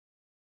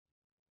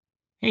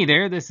Hey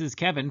there, this is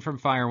Kevin from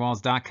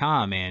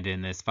Firewalls.com, and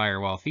in this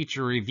firewall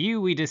feature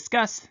review, we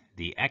discuss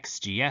the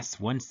XGS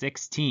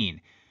 116,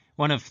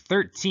 one of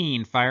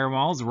 13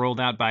 firewalls rolled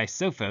out by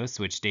Sophos,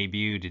 which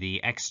debuted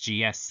the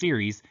XGS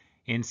series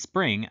in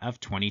spring of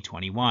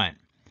 2021.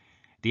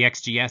 The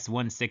XGS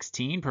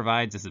 116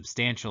 provides a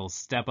substantial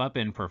step up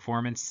in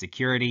performance,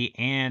 security,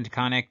 and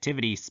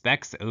connectivity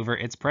specs over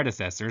its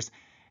predecessors,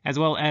 as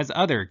well as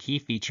other key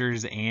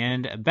features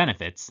and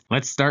benefits.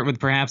 Let's start with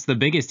perhaps the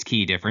biggest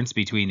key difference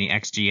between the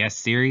XGS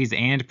series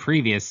and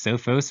previous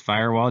Sophos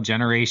firewall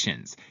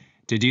generations.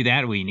 To do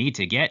that, we need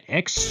to get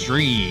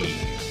Xstream.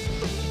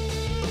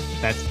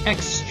 That's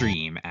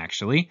Xstream,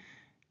 actually.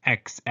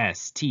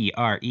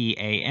 Xstream.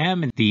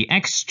 The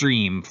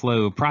Xstream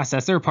Flow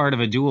Processor, part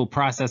of a dual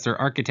processor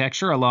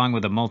architecture along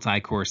with a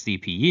multi-core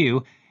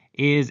CPU,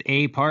 is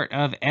a part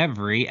of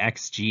every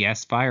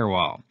XGS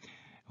firewall.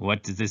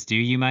 What does this do,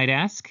 you might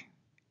ask?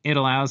 It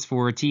allows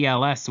for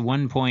TLS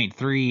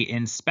 1.3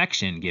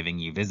 inspection, giving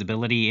you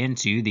visibility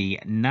into the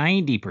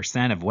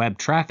 90% of web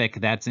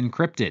traffic that's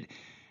encrypted,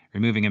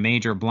 removing a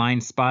major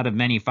blind spot of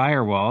many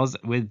firewalls.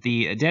 With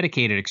the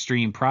dedicated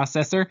Xstream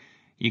processor,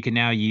 you can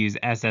now use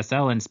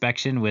SSL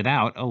inspection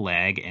without a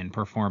lag in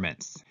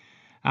performance.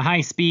 A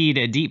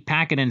high-speed deep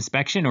packet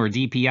inspection, or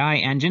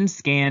DPI engine,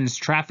 scans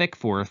traffic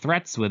for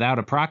threats without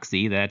a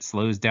proxy that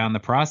slows down the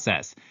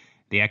process.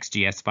 The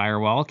XGS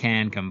firewall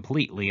can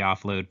completely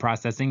offload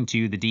processing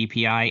to the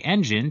DPI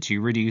engine to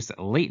reduce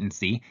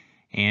latency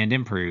and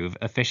improve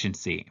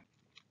efficiency.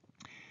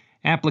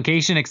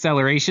 Application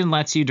acceleration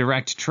lets you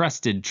direct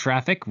trusted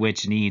traffic,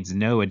 which needs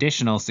no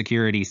additional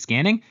security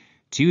scanning,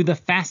 to the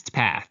fast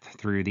path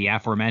through the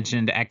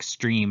aforementioned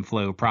Xstream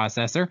Flow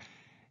Processor.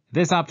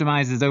 This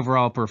optimizes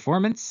overall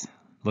performance.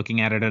 Looking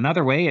at it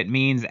another way, it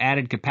means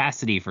added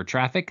capacity for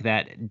traffic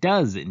that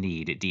does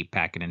need deep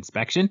packet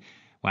inspection,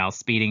 while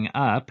speeding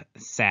up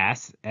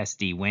SaaS,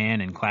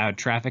 SD-WAN, and cloud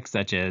traffic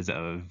such as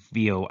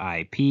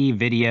VoIP,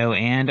 video,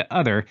 and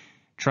other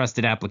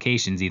trusted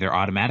applications either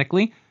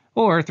automatically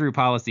or through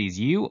policies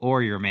you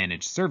or your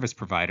managed service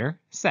provider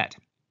set.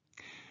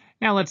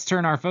 Now let's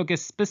turn our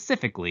focus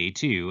specifically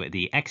to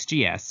the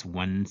XGS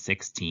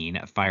 116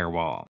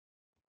 firewall.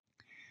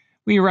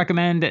 We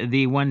recommend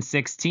the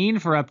 116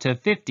 for up to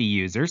 50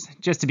 users.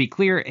 Just to be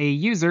clear, a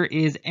user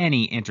is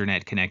any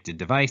internet-connected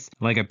device,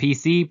 like a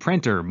PC,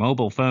 printer,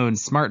 mobile phone,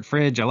 smart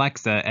fridge,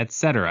 Alexa,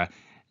 etc.,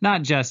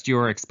 not just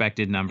your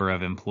expected number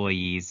of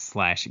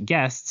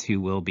employees/guests who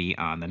will be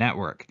on the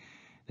network.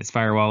 This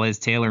firewall is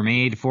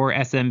tailor-made for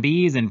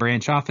SMBs and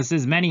branch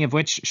offices, many of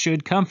which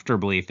should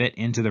comfortably fit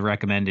into the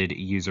recommended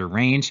user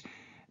range.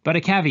 But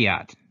a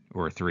caveat,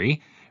 or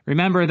three.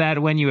 Remember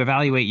that when you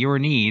evaluate your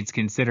needs,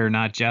 consider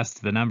not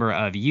just the number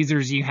of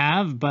users you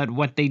have, but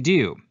what they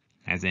do.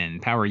 As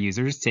in, power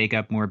users take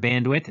up more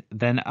bandwidth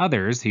than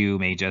others who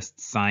may just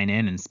sign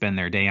in and spend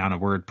their day on a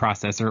word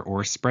processor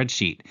or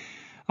spreadsheet.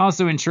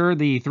 Also ensure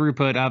the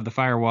throughput of the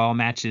firewall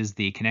matches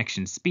the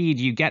connection speed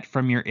you get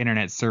from your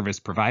internet service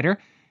provider,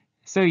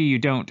 so you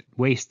don't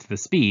waste the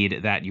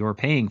speed that you're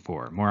paying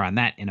for. More on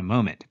that in a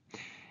moment.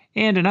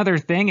 And another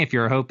thing, if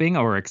you're hoping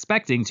or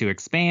expecting to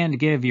expand,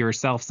 give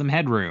yourself some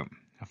headroom.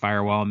 A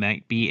firewall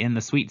might be in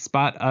the sweet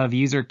spot of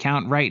user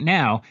count right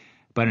now,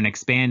 but an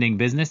expanding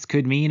business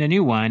could mean a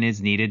new one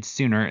is needed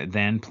sooner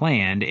than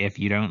planned if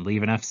you don't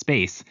leave enough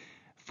space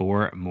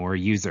for more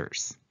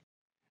users.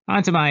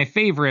 On to my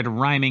favorite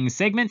rhyming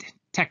segment,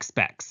 tech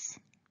specs.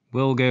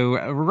 We'll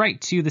go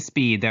right to the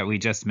speed that we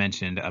just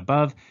mentioned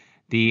above.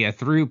 The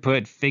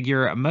throughput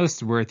figure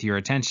most worth your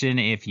attention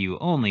if you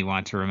only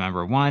want to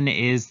remember one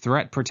is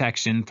threat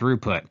protection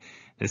throughput.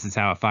 This is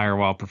how a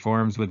firewall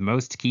performs with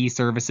most key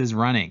services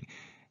running.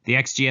 The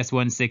XGS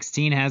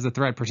 116 has a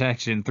threat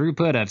protection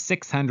throughput of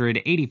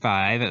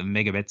 685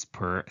 megabits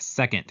per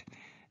second.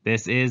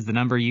 This is the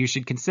number you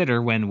should consider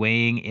when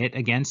weighing it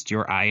against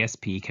your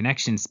ISP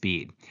connection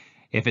speed.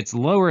 If it's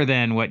lower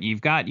than what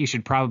you've got, you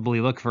should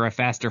probably look for a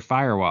faster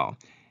firewall.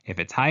 If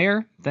it's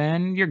higher,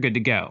 then you're good to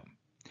go.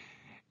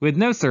 With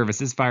no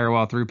services,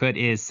 firewall throughput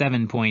is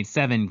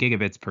 7.7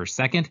 gigabits per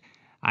second.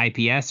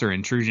 IPS, or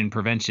intrusion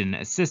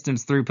prevention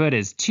systems, throughput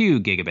is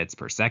 2 gigabits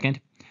per second.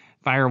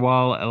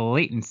 Firewall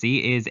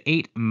latency is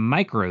 8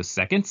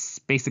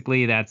 microseconds.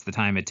 Basically, that's the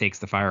time it takes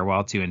the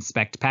firewall to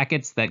inspect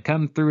packets that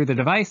come through the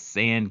device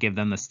and give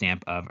them the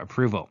stamp of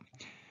approval.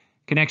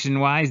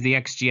 Connection-wise, the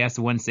XGS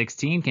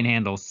 116 can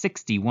handle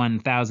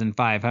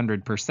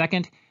 61,500 per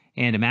second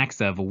and a max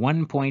of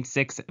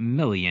 1.6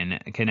 million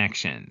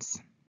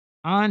connections.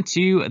 On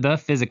to the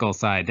physical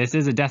side. This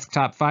is a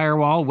desktop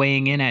firewall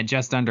weighing in at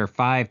just under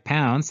 5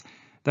 pounds.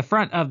 The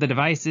front of the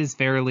device is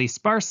fairly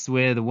sparse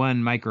with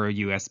one micro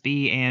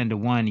USB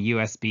and one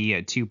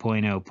USB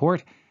 2.0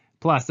 port,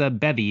 plus a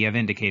bevy of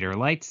indicator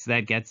lights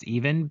that gets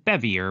even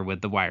bevier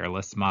with the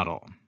wireless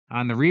model.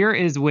 On the rear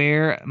is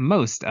where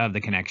most of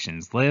the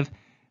connections live.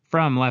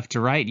 From left to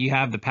right, you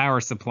have the power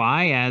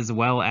supply as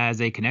well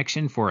as a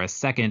connection for a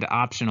second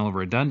optional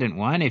redundant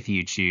one if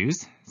you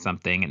choose,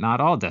 something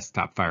not all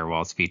desktop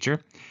firewalls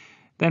feature.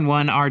 Then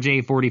one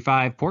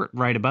RJ45 port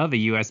right above a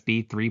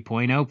USB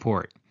 3.0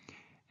 port.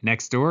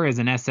 Next door is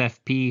an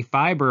SFP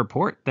fiber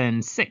port,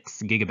 then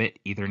 6 gigabit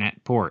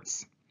Ethernet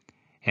ports.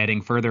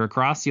 Heading further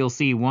across, you'll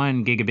see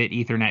 1 gigabit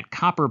Ethernet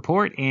copper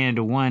port and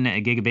 1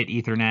 gigabit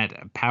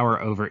Ethernet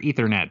power over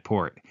Ethernet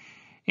port.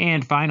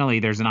 And finally,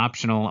 there's an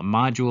optional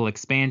module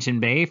expansion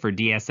bay for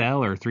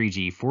DSL or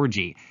 3G,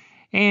 4G.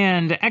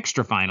 And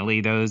extra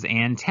finally, those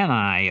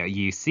antennae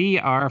you see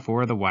are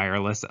for the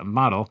wireless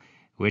model,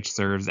 which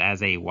serves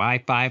as a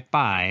Wi-Fi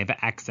 5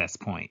 access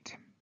point.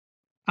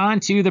 On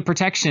to the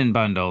protection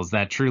bundles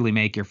that truly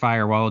make your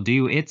firewall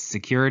do its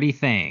security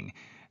thing.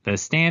 The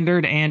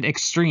Standard and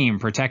Xstream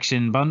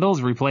protection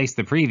bundles replace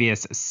the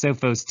previous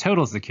Sophos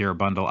Total Secure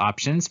bundle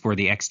options for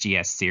the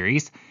XGS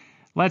series.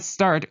 Let's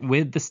start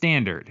with the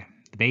Standard.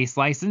 The base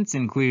license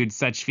includes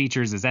such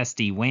features as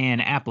SD-WAN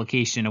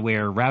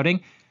application-aware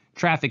routing,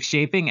 traffic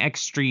shaping,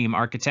 Xstream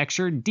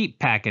architecture, deep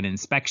packet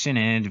inspection,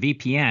 and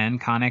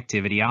VPN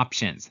connectivity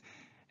options.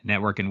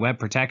 Network and web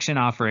protection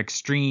offer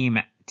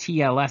Xstream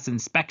TLS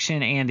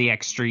inspection and the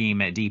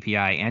Xstream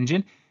DPI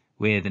engine,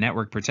 with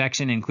network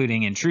protection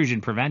including intrusion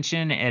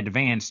prevention,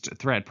 advanced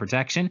threat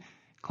protection,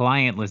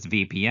 clientless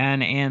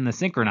VPN, and the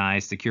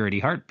synchronized security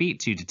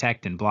heartbeat to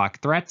detect and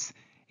block threats,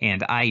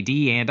 and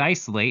ID and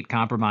isolate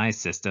compromised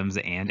systems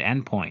and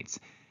endpoints.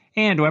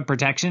 And web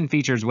protection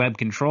features web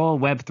control,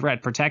 web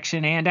threat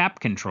protection, and app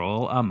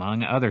control,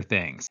 among other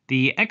things.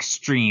 The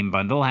Xstream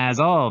bundle has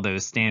all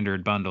those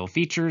standard bundle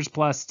features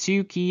plus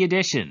 2 key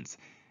additions: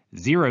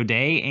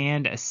 zero-day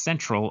and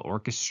central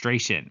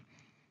orchestration.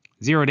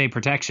 Zero-day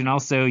protection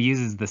also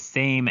uses the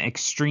same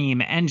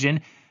Xstream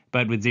engine,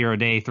 but with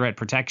zero-day threat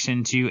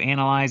protection to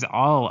analyze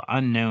all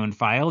unknown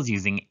files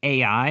using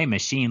AI,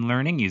 machine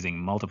learning using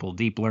multiple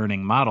deep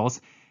learning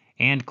models,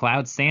 and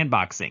cloud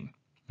sandboxing,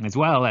 as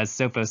well as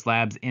Sophos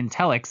Labs'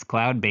 Intellix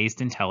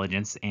cloud-based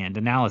intelligence and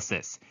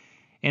analysis.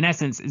 In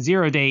essence,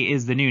 zero-day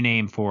is the new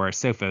name for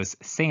Sophos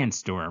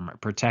Sandstorm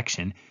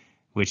protection,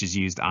 which is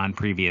used on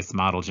previous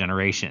model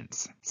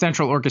generations.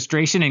 Central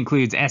orchestration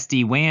includes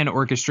SD-WAN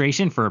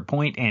orchestration for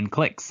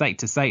point-and-click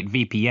site-to-site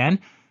VPN,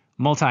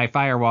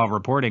 multi-firewall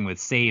reporting with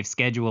save,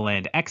 schedule,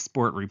 and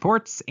export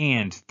reports,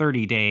 and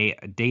 30-day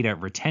data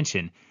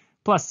retention,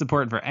 plus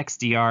support for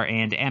XDR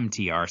and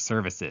MTR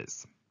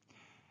services.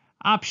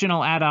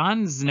 Optional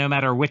add-ons, no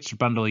matter which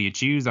bundle you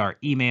choose, are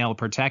email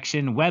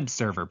protection, web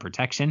server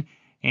protection,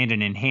 and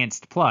an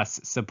enhanced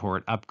plus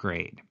support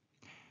upgrade.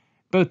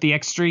 Both the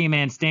Xstream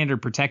and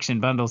Standard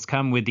protection bundles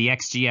come with the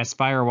XGS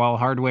firewall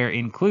hardware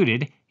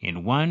included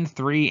in 1,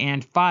 3,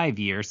 and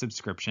 5-year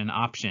subscription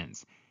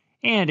options.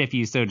 And if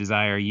you so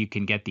desire, you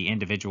can get the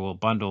individual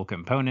bundle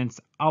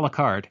components a la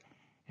carte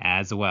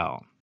as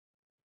well.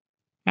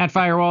 At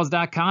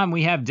Firewalls.com,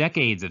 we have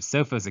decades of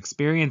Sophos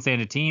experience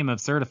and a team of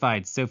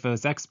certified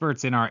Sophos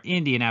experts in our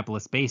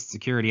Indianapolis-based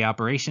Security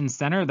Operations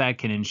Center that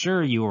can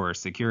ensure your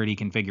security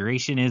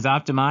configuration is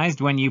optimized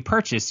when you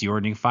purchase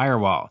your new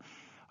firewall.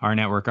 Our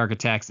network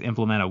architects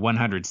implement a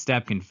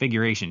 100-step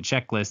configuration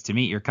checklist to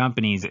meet your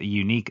company's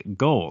unique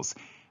goals.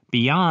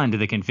 Beyond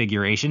the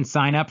configuration,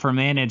 sign up for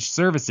managed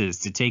services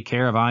to take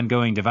care of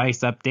ongoing device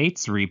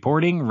updates,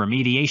 reporting,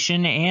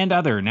 remediation, and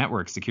other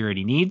network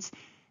security needs,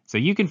 so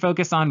you can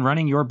focus on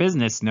running your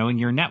business knowing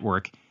your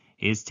network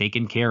is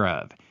taken care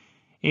of.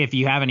 If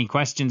you have any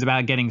questions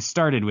about getting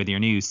started with your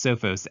new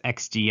Sophos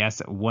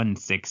XGS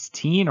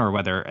 116 or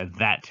whether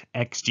that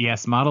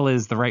XGS model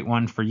is the right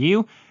one for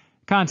you,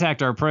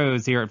 contact our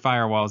pros here at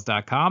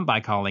Firewalls.com by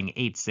calling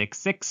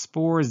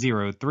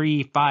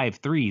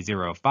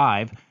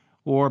 866-403-5305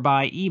 or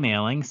by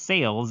emailing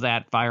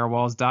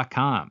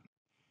sales@Firewalls.com.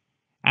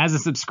 As a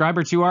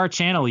subscriber to our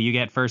channel, you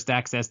get first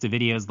access to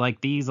videos like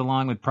these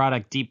along with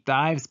product deep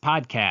dives,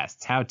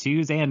 podcasts,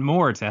 how-tos, and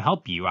more to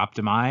help you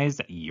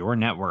optimize your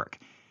network.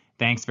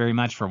 Thanks very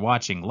much for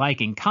watching,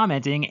 liking,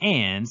 commenting,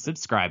 and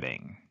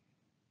subscribing.